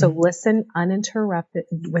listen, so listen uninterrupted,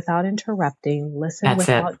 without interrupting, listen That's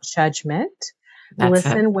without judgment, That's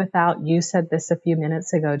listen without, you said this a few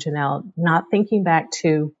minutes ago, Janelle, not thinking back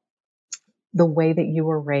to the way that you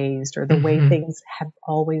were raised or the way things have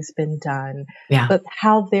always been done, but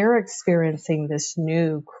how they're experiencing this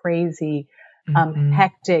new, crazy,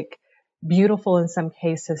 hectic, beautiful, in some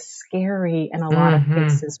cases, scary, in a lot of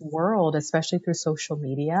cases, world, especially through social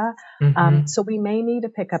media. So we may need to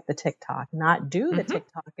pick up the TikTok, not do the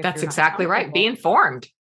TikTok. That's exactly right. Be informed.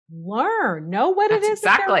 Learn, know what it is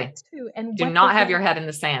exactly. And do not have your head in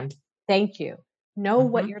the sand. Thank you. Know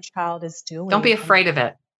what your child is doing. Don't be afraid of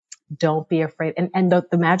it. Don't be afraid. And the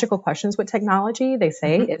magical questions with technology, they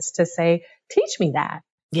say, is to say, teach me that.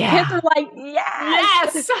 Yeah. Kids are like,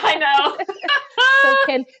 yes, I know.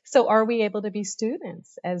 So are we able to be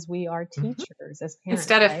students as we are teachers, as parents?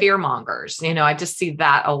 Instead of fear mongers, I just see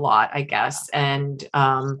that a lot, I guess. And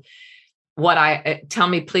tell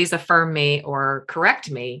me, please affirm me or correct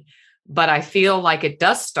me, but I feel like it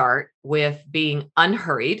does start with being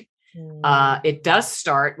unhurried. It does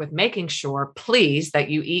start with making sure, please, that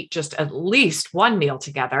you eat just at least one meal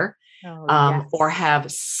together, or have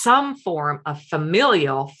some form of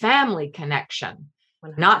familial family connection,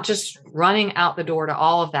 100%. Not just running out the door to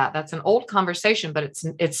all of that. That's an old conversation, but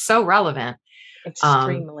it's so relevant.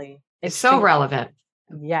 Extremely. It's so relevant.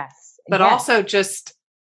 Yes. But also just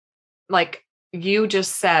like you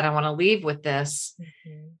just said, I want to leave with this.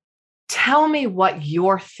 Tell me what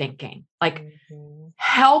you're thinking. Like,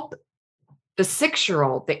 help the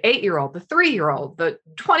 6-year-old, the 8-year-old, the 3-year-old, the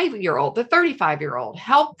 20-year-old, the 35-year-old,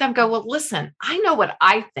 help them go, well, listen, I know what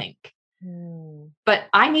I think, but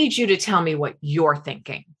I need you to tell me what you're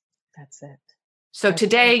thinking. That's it. So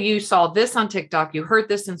today you saw this on TikTok, you heard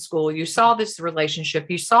this in school, you saw this relationship,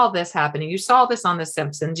 you saw this happening, you saw this on The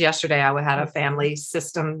Simpsons. Yesterday, I had a family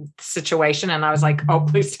system situation and I was like, oh,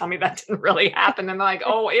 please tell me that didn't really happen. And they're like,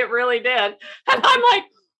 oh, it really did. And I'm like,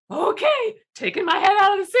 okay, taking my head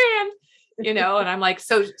out of the sand, and I'm like,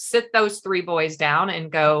 so sit those 3 boys down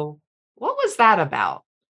and go, what was that about?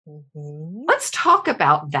 Let's talk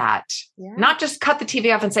about that. Not just cut the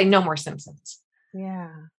TV off and say, no more Simpsons. Yeah.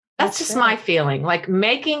 That's just my feeling, like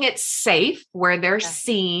making it safe where they're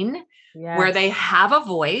seen, where they have a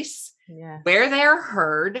voice, where they're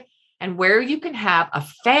heard, and where you can have a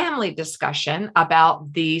family discussion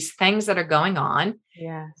about these things that are going on.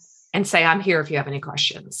 Yes. And say, I'm here if you have any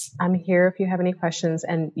questions. I'm here if you have any questions.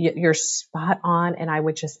 And you're spot on. And I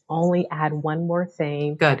would just only add one more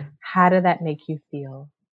thing. Good. How did that make you feel?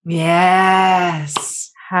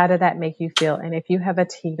 Yes. How did that make you feel? And if you have a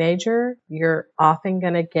teenager, you're often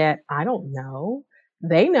going to get, I don't know.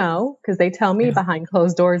 They know because they tell me behind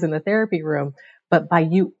closed doors in the therapy room. But by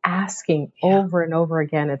you asking over and over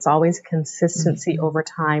again, it's always consistency over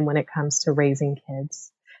time when it comes to raising kids.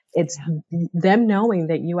 It's them knowing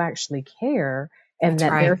that you actually care and that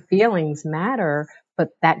their feelings matter, but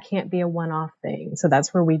that can't be a one-off thing. So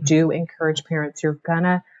that's where we do encourage parents. You're going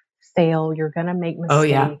to fail. You're going to make mistakes. Oh,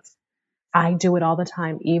 yeah. I do it all the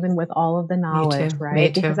time, even with all of the knowledge,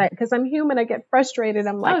 right? Because I'm human. I get frustrated.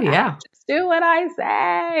 I'm like, just do what I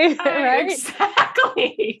say. Right?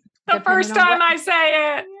 Exactly. The first time I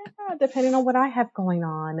say it. Yeah, depending on what I have going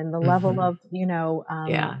on and the level of,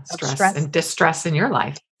 stress and distress in your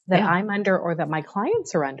life that I'm under or that my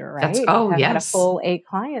clients are under, right? I've had a full 8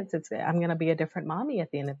 clients. I'm going to be a different mommy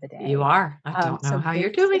at the end of the day. You are. I don't know how you're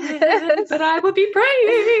doing it, but I will be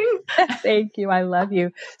praying. Thank you. I love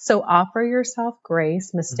you. So offer yourself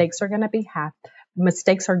grace. Mistakes are going to be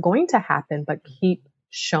mistakes are going to happen, but keep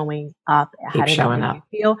showing up. Keep showing up.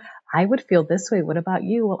 Feel? I would feel this way. What about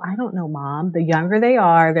you? Well, I don't know, Mom. The younger they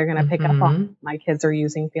are, they're going to pick up on my kids are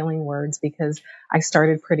using feeling words because I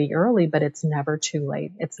started pretty early, but it's never too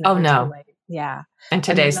late. It's never too late. Yeah. And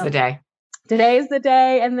today's the day. Today's the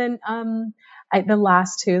day. And then the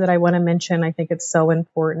last 2 that I want to mention, I think it's so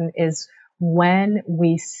important, is when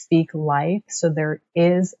we speak life. So there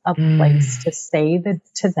is a place to say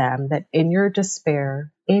to them that in your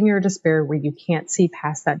despair where you can't see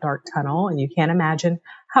past that dark tunnel and you can't imagine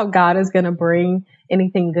how God is going to bring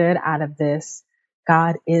anything good out of this,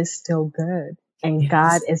 God is still good and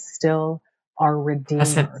God is still our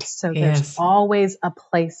Redeemer. So there's Yes. always a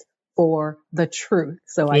place for the truth.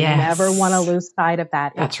 So I Yes. never want to lose sight of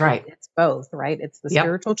that. That's right. It's both, right? It's the Yep.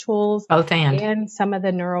 spiritual tools Both and. some of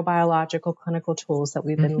the neurobiological clinical tools that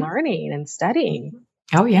we've been learning and studying.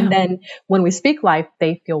 Oh, yeah. And then when we speak life,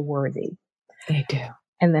 they feel worthy. They do.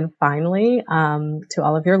 And then finally, to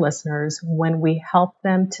all of your listeners, when we help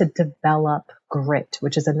them to develop grit,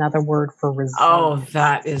 which is another word for resilience. Oh,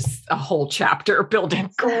 that is a whole chapter,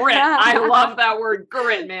 building grit. I love that word,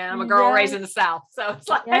 grit, man. I'm a girl raised in the South. So it's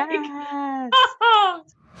like, yes.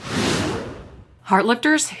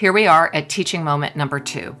 Heartlifters, here we are at teaching moment number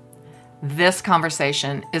 2. This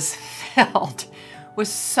conversation is filled with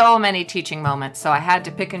so many teaching moments, so I had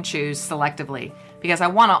to pick and choose selectively because I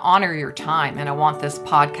want to honor your time and I want this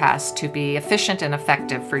podcast to be efficient and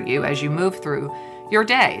effective for you as you move through your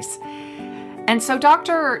days. And so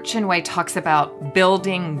Dr. Chinwe talks about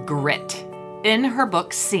building grit in her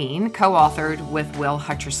book, Seen, co-authored with Will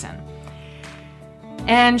Hutcherson.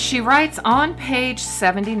 And she writes on page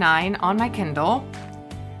 79 on my Kindle,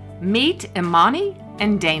 meet Imani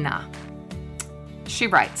and Dana. She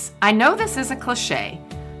writes, I know this is a cliche,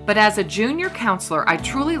 but as a junior counselor, I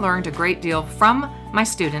truly learned a great deal from my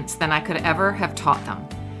students than I could ever have taught them.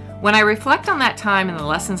 When I reflect on that time and the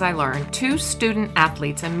lessons I learned, 2 student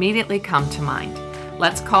athletes immediately come to mind.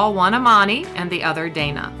 Let's call one Imani and the other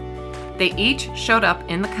Dana. They each showed up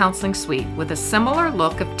in the counseling suite with a similar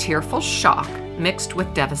look of tearful shock mixed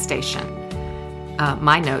with devastation.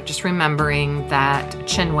 My note, just remembering that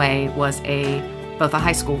Chinwe was both a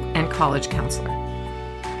high school and college counselor.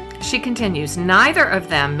 She continues, neither of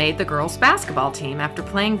them made the girls' basketball team after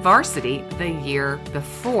playing varsity the year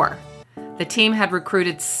before. The team had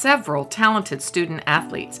recruited several talented student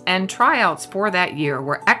athletes, and tryouts for that year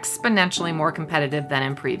were exponentially more competitive than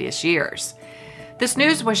in previous years. This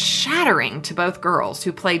news was shattering to both girls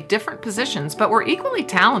who played different positions but were equally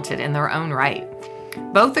talented in their own right.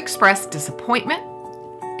 Both expressed disappointment,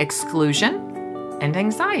 exclusion, and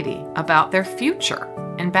anxiety about their future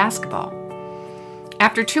in basketball.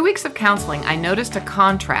 After 2 weeks of counseling, I noticed a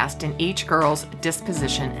contrast in each girl's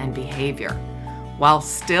disposition and behavior. While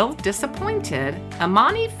still disappointed,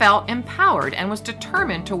 Imani felt empowered and was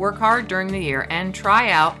determined to work hard during the year and try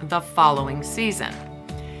out the following season.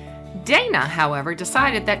 Dana, however,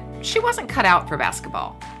 decided that she wasn't cut out for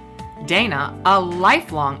basketball. Dana, a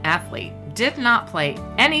lifelong athlete, did not play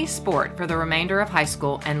any sport for the remainder of high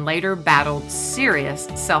school and later battled serious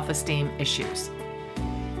self-esteem issues.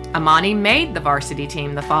 Imani made the varsity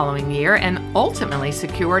team the following year and ultimately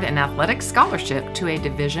secured an athletic scholarship to a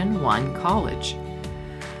Division I college.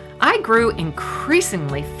 I grew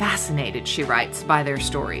increasingly fascinated, she writes, by their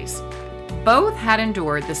stories. Both had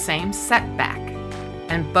endured the same setback,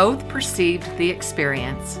 and both perceived the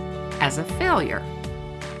experience as a failure.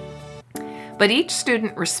 But each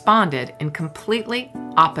student responded in completely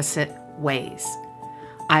opposite ways.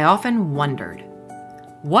 I often wondered,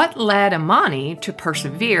 what led Imani to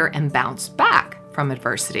persevere and bounce back from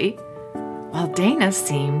adversity, while Dana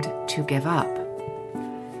seemed to give up?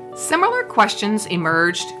 Similar questions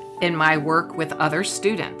emerged in my work with other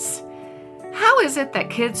students. How is it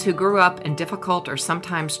that kids who grew up in difficult or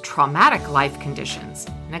sometimes traumatic life conditions,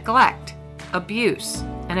 neglect, abuse,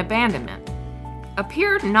 and abandonment,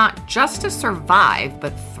 appeared not just to survive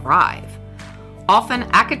but thrive, often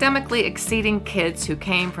academically exceeding kids who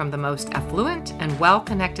came from the most affluent and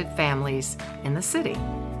well-connected families in the city?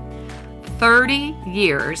 30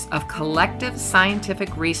 years of collective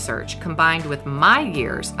scientific research combined with my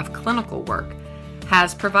years of clinical work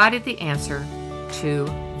has provided the answer to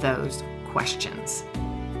those questions.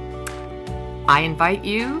 I invite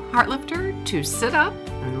you, Heartlifter, to sit up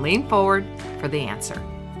and lean forward for the answer.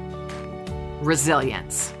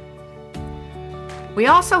 Resilience. We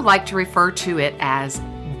also like to refer to it as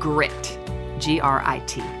grit,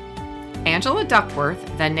 G-R-I-T. Angela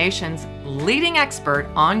Duckworth, the nation's leading expert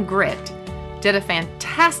on grit, did a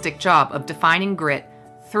fantastic job of defining grit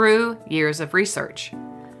through years of research.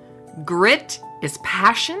 Grit is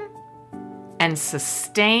passion and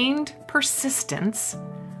sustained persistence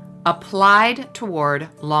applied toward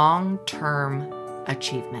long-term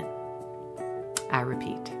achievement. I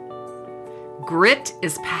repeat. Grit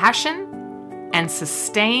is passion and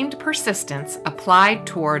sustained persistence applied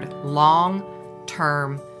toward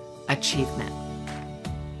long-term achievement.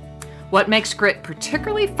 What makes grit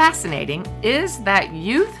particularly fascinating is that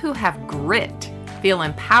youth who have grit feel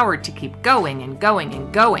empowered to keep going and going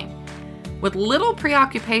and going, with little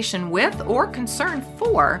preoccupation with or concern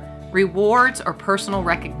for rewards or personal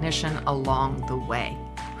recognition along the way.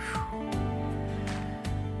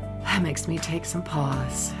 That makes me take some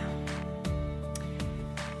pause.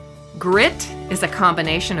 Grit is a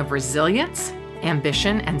combination of resilience,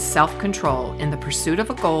 ambition, and self-control in the pursuit of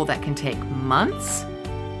a goal that can take months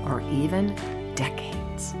or even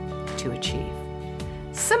decades to achieve.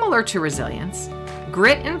 Similar to resilience,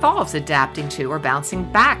 grit involves adapting to or bouncing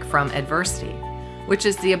back from adversity, which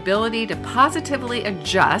is the ability to positively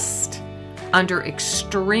adjust under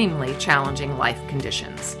extremely challenging life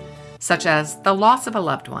conditions, such as the loss of a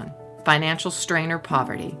loved one, financial strain or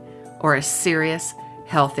poverty, or a serious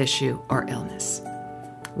health issue or illness.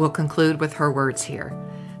 We'll conclude with her words here.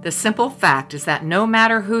 The simple fact is that no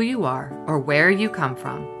matter who you are or where you come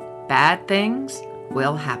from, bad things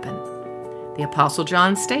will happen. The Apostle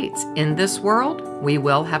John states, "In this world, we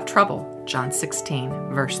will have trouble." John 16,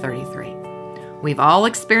 verse 33. We've all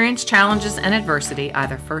experienced challenges and adversity,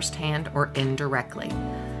 either firsthand or indirectly.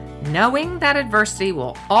 Knowing that adversity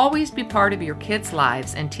will always be part of your kids'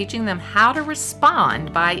 lives and teaching them how to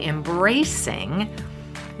respond by embracing,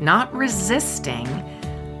 not resisting,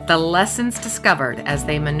 the lessons discovered as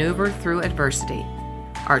they maneuver through adversity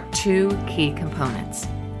are two key components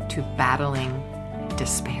to battling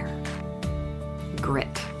despair.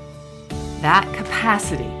 Grit. That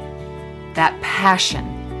capacity, that passion,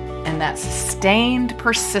 and that sustained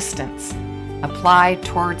persistence applied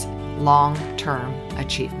towards long-term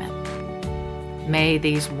achievement. May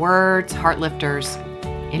these words, Heartlifters,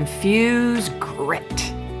 infuse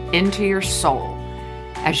grit into your soul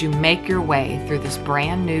as you make your way through this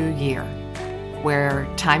brand new year where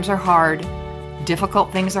times are hard,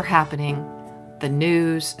 difficult things are happening, the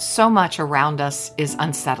news, so much around us is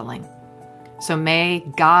unsettling. So may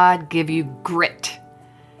God give you grit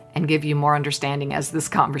and give you more understanding as this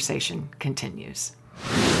conversation continues.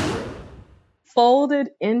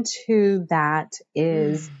 Folded into that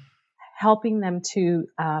is helping them to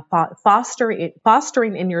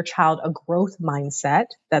fostering in your child a growth mindset.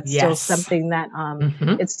 That's still something that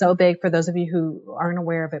it's so big. For those of you who aren't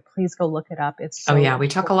aware of it, please go look it up. It's so we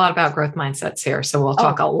talk a lot about growth mindsets here, so we'll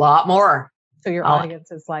talk a lot more. So your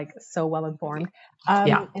audience is like so well informed.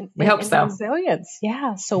 We hope so. Resilience.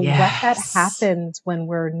 Yeah. So what that happens when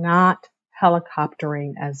we're not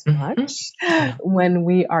helicoptering as much, when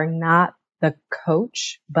we are not the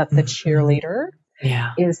coach, but the cheerleader,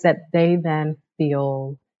 is that they then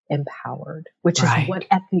feel empowered, which is what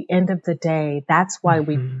at the end of the day, that's why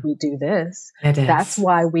we do this. That's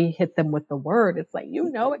why we hit them with the word. It's like,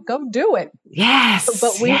 you know it, go do it. Yes.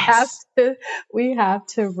 But we have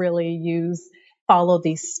to really follow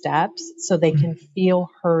these steps so they can feel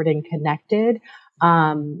heard and connected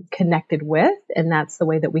with, and that's the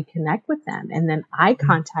way that we connect with them. And then eye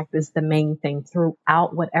contact is the main thing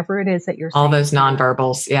throughout whatever it is that you're saying. All those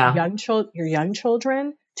nonverbals, your young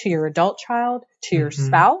children, to your adult child, to your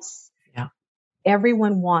spouse. Yeah.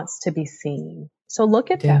 Everyone wants to be seen. So look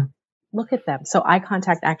at them. Look at them. So eye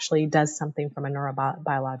contact actually does something from a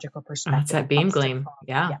neurobiological perspective. That's that beam gleam.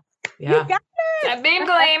 Yeah. You got it. That beam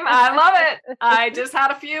gleam. I love it. I just had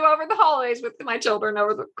a few over the holidays with my children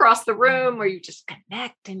across the room where you just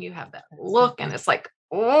connect and you have that look and it's like,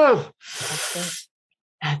 oh,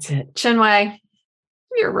 that's it. Chinwe,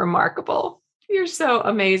 you're remarkable. You're so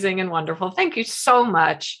amazing and wonderful. Thank you so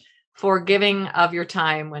much for giving of your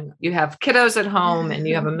time when you have kiddos at home and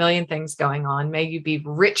you have a million things going on. May you be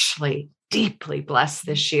richly, deeply blessed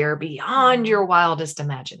this year beyond your wildest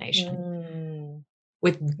imagination.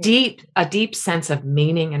 With a deep sense of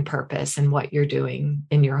meaning and purpose in what you're doing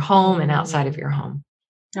in your home and outside of your home.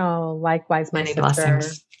 Oh, likewise, my sister.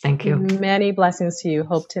 Blessings. Thank you. Many blessings to you.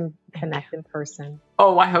 Hope to connect in person.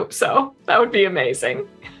 Oh, I hope so. That would be amazing.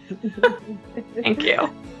 Thank you.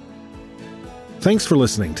 Thanks for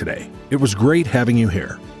listening today. It was great having you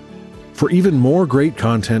here. For even more great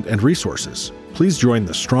content and resources, please join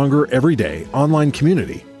the Stronger Everyday online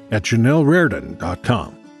community at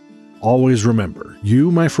JanelleRaridan.com. Always remember, you,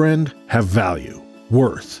 my friend, have value,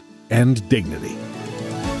 worth, and dignity.